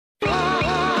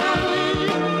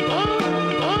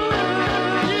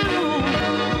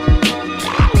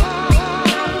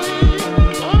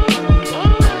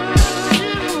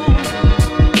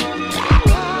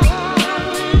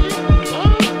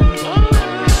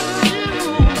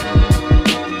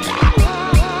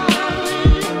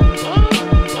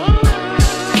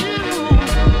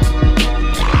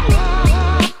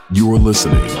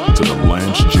listening to the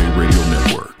Lance J Radio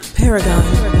Network. Paragon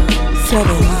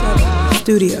 7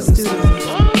 Studios.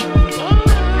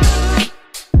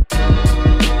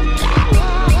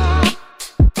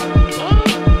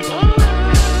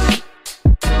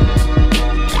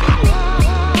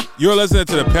 You're listening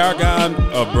to the Paragon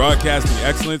of Broadcasting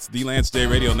Excellence, the Lance J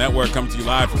Radio Network, coming to you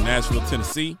live from Nashville,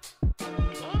 Tennessee.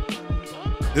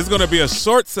 This is going to be a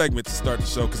short segment to start the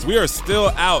show because we are still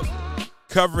out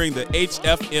covering the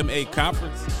HFMA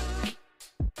conference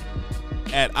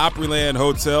at Opryland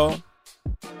Hotel.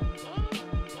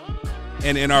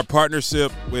 And in our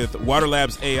partnership with Water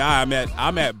Labs AI,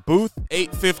 I'm at booth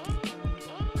 850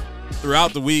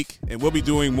 throughout the week, and we'll be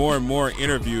doing more and more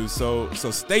interviews. So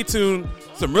stay tuned.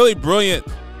 Some really brilliant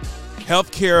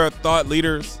healthcare thought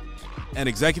leaders and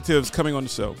executives coming on the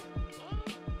show.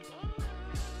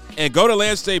 And go to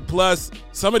Lance J Plus.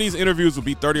 Some of these interviews will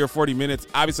be 30 or 40 minutes.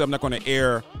 Obviously, I'm not going to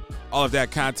air all of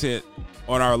that content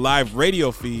on our live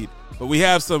radio feed, but we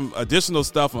have some additional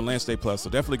stuff on Lance J Plus. So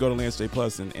definitely go to Lance J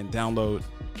Plus and download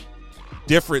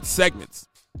different segments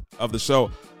of the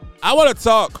show. I want to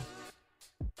talk,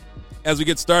 as we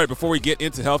get started, before we get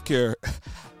into healthcare,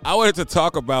 I wanted to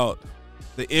talk about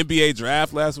the NBA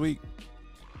draft last week.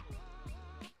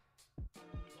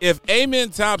 If Amen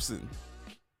Thompson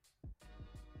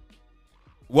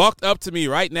walked up to me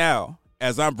right now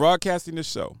as I'm broadcasting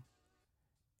this show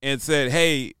and said,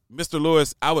 "Hey, Mr.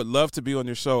 Lewis, I would love to be on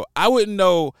your show," I would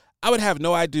have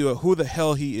no idea who the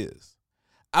hell he is.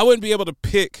 I wouldn't be able to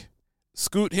pick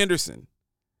Scoot Henderson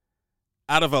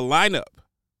out of a lineup.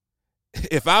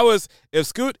 If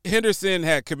Scoot Henderson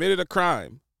had committed a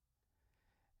crime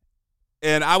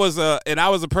and I was a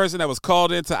person that was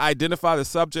called in to identify the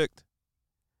suspect,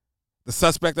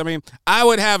 I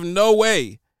would have no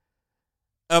way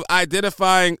of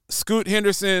identifying Scoot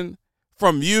Henderson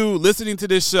from you listening to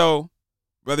this show,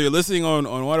 whether you're listening on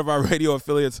one of our radio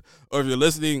affiliates or if you're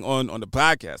listening on the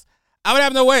podcast. I would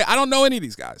have no way. I don't know any of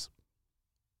these guys.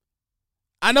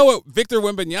 I know what Victor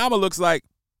Wembanyama looks like,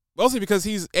 mostly because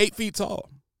he's 8 feet tall.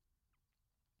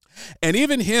 And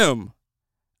even him,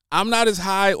 I'm not as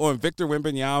high on Victor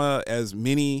Wembanyama as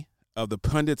many of the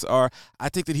pundits are. I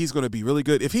think that he's going to be really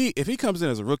good. If he comes in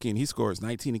as a rookie and he scores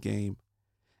 19 a game,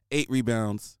 8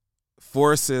 rebounds,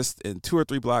 4 assists, and 2 or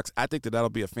 3 blocks, I think that that'll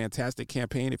be a fantastic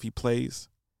campaign if he plays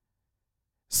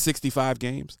 65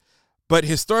 games. But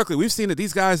historically, we've seen that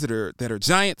these guys that are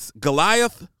giants,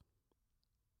 Goliath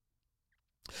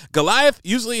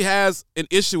usually has an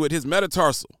issue with his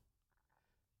metatarsal.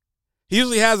 He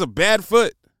usually has a bad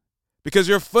foot because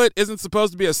your foot isn't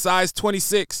supposed to be a size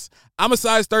 26. I'm a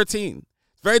size 13.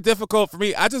 It's very difficult for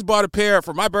me. I just bought a pair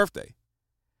for my birthday.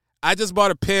 I just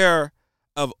bought a pair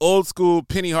of old school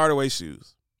Penny Hardaway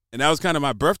shoes. And that was kind of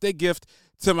my birthday gift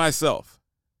to myself.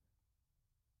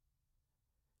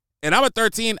 And I'm a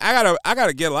 13. I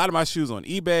gotta get a lot of my shoes on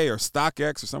eBay or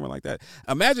StockX or somewhere like that.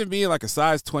 Imagine being like a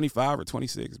size 25 or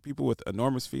 26. People with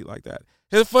enormous feet like that.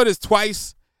 His foot is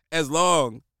twice as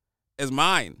long as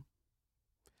mine.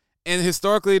 And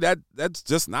historically, that's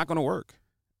just not going to work.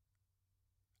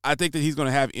 I think that he's going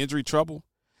to have injury trouble.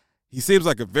 He seems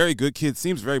like a very good kid,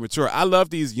 seems very mature. I love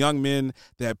these young men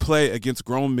that play against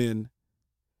grown men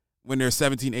when they're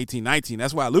 17, 18, 19.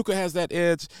 That's why Luka has that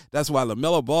edge. That's why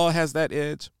LaMelo Ball has that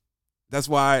edge. That's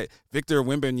why Victor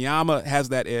Wembanyama has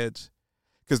that edge,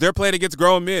 because they're playing against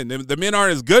grown men. The men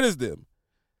aren't as good as them,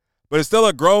 but it's still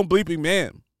a grown bleeping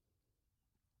man.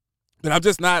 But I'm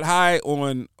just not high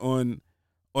on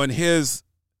his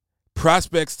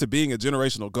prospects to being a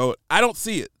generational GOAT. I don't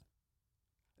see it.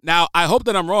 Now, I hope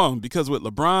that I'm wrong, because with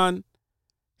LeBron,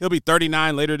 he'll be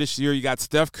 39 later this year. You got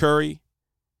Steph Curry.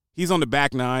 He's on the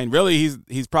back nine. Really,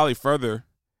 he's probably further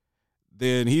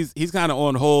than he's kind of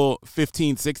on hole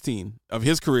 15, 16 of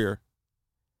his career.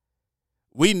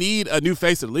 We need a new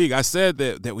face of the league. I said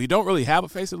that we don't really have a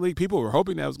face of the league. People were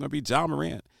hoping that it was going to be Ja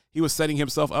Morant. He was setting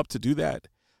himself up to do that.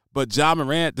 But Ja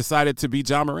Morant decided to be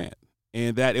Ja Morant,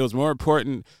 and that it was more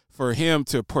important for him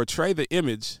to portray the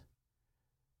image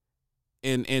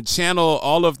and channel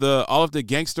all of the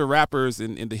gangster rappers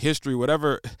in the history,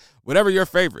 whatever your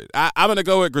favorite. I'm going to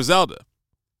go with Griselda.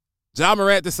 Ja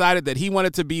Morant decided that he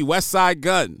wanted to be West Side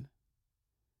Gun.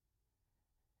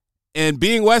 And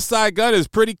being West Side Gun is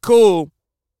pretty cool,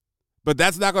 but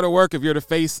that's not going to work if you're the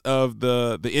face of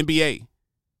the NBA.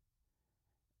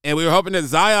 And we were hoping that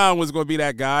Zion was going to be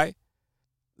that guy.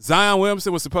 Zion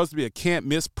Williamson was supposed to be a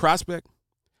can't-miss prospect,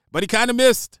 but he kind of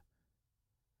missed.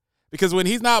 Because when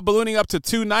he's not ballooning up to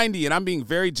 290, and I'm being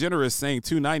very generous saying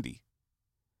 290,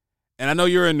 and I know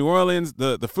you're in New Orleans,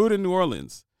 the food in New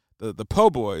Orleans, the po'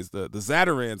 boys, the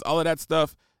Zatarans, all of that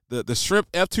stuff, the shrimp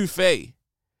etouffee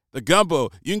The gumbo.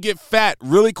 You can get fat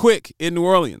really quick in New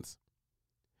Orleans.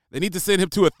 They need to send him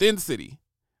to a thin city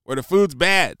where the food's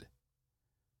bad.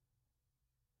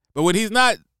 But when he's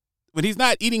not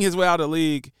eating his way out of the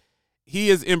league, he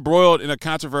is embroiled in a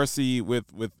controversy with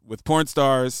porn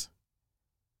stars.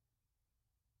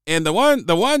 And the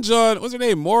one John, what's her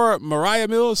name? Mariah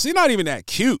Mills. She's not even that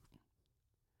cute.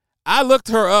 I looked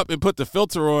her up and put the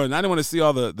filter on. And I didn't want to see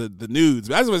all the nudes,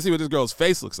 but I just want to see what this girl's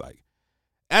face looks like.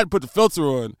 I had to put the filter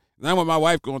on. And I want my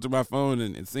wife going through my phone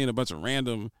and seeing a bunch of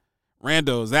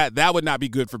randos. That would not be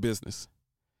good for business.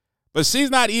 But she's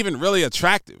not even really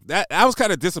attractive. I was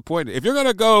kind of disappointed. If you're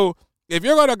gonna go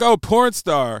porn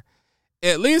star,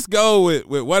 at least go with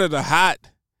one of the hot,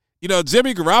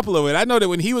 Jimmy Garoppolo. And I know that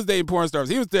when he was dating porn stars,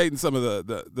 he was dating some of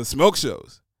the smoke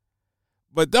shows.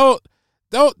 But don't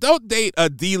date a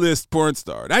D-list porn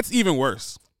star. That's even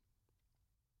worse.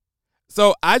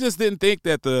 So I just didn't think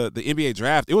that the NBA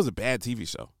draft, it was a bad TV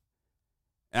show.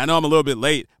 And I know I'm a little bit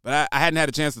late, but I hadn't had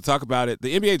a chance to talk about it.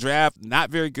 The NBA draft, not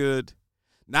very good.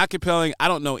 Not compelling. I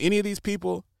don't know any of these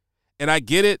people, and I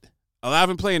get it. A lot of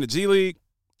them play in the G League.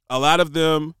 A lot of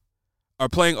them are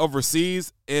playing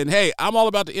overseas. And, hey, I'm all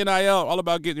about the NIL, all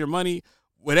about getting your money.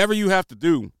 Whatever you have to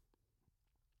do,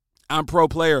 I'm pro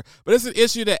player. But it's an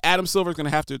issue that Adam Silver is going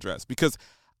to have to address because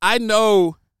I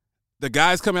know the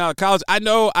guys coming out of college. I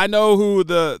know who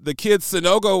the kid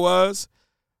Sanogo was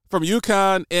from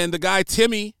UConn and the guy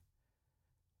Timmy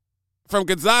from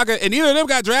Gonzaga, and neither of them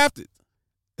got drafted.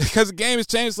 Because the game has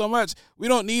changed so much, we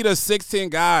don't need a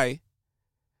 6'10" guy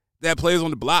that plays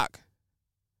on the block.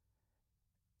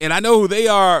 And I know who they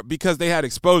are because they had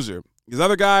exposure. These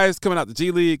other guys coming out the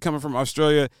G League, coming from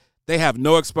Australia, they have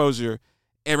no exposure.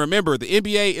 And remember, the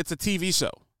NBA, it's a TV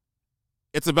show.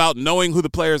 It's about knowing who the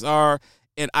players are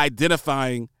and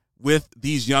identifying with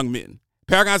these young men.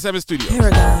 Paragon 7 Studios.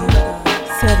 Paragon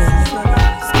 7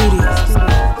 Studios.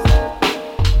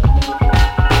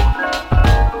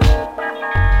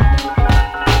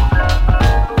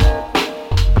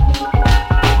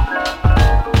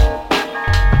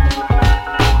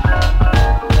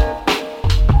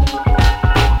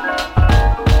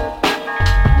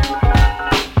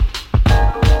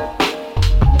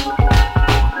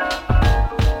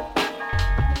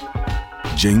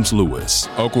 James Lewis.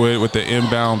 Oakwood with the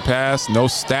inbound pass, no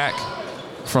stack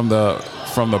from the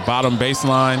bottom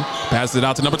baseline. Passes it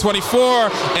out to number 24,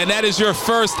 and that is your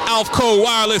first Alfco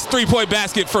Wireless three-point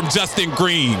basket from Justin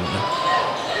Green.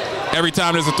 Every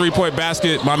time there's a three-point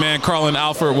basket, my man Carlin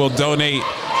Alford will donate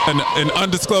an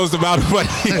undisclosed amount of money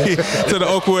to the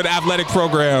Oakwood Athletic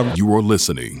Program. You are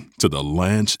listening to the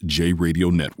Lance J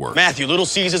Radio Network. Matthew, Little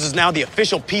Caesars is now the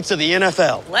official pizza of the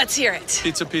NFL. Let's hear it.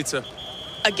 Pizza, pizza.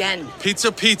 Again.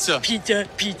 Pizza, pizza. Pizza,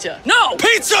 pizza. No!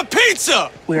 Pizza,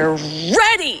 pizza! We're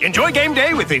ready! Enjoy game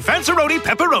day with the Fanceroni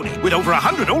Pepperoni with over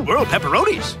 100 Old World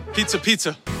pepperonis. Pizza,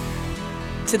 pizza.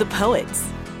 To the poets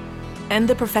and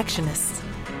the perfectionists,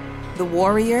 the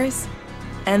warriors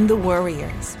and the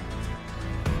worriers,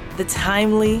 the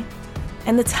timely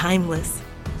and the timeless,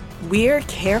 we're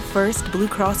Care First Blue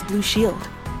Cross Blue Shield,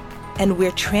 and we're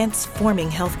transforming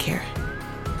healthcare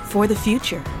for the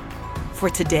future, for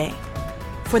today,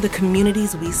 for the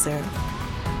communities we serve.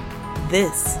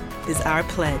 This is our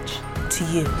pledge to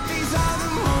you.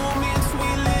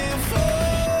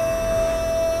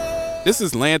 This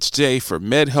is Lance J for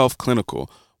MedHealth Clinical.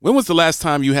 When was the last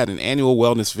time you had an annual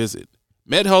wellness visit?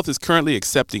 MedHealth is currently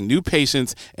accepting new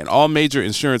patients and all major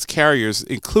insurance carriers,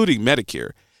 including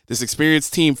Medicare. This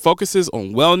experienced team focuses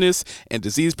on wellness and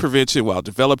disease prevention while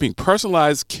developing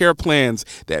personalized care plans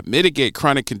that mitigate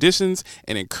chronic conditions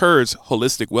and encourage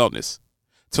holistic wellness.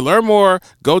 To learn more,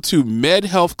 go to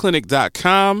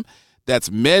medhealthclinic.com. That's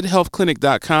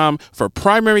medhealthclinic.com for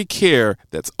primary care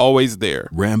that's always there.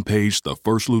 Rampage, the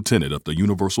first lieutenant of the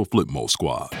Universal Flipmo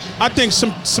Squad. I think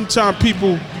sometimes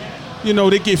people,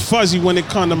 they get fuzzy when it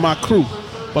comes to my crew.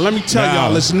 But let me tell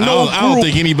y'all, there's no group. I don't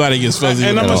think anybody gets fuzzy.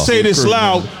 And I'm going to say this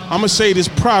loud. I'm going to say this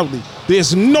proudly.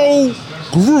 There's no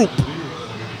group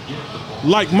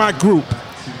like my group.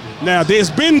 Now,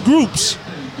 there's been groups,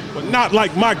 but not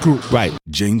like my group. Right.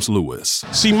 James Lewis.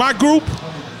 See, my group,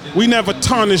 we never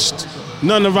tarnished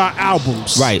none of our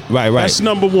albums. Right. That's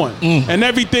number one. And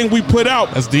everything we put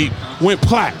out that's deep. Went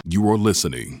plat. You are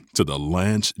listening to the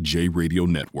Lance J Radio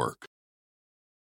Network.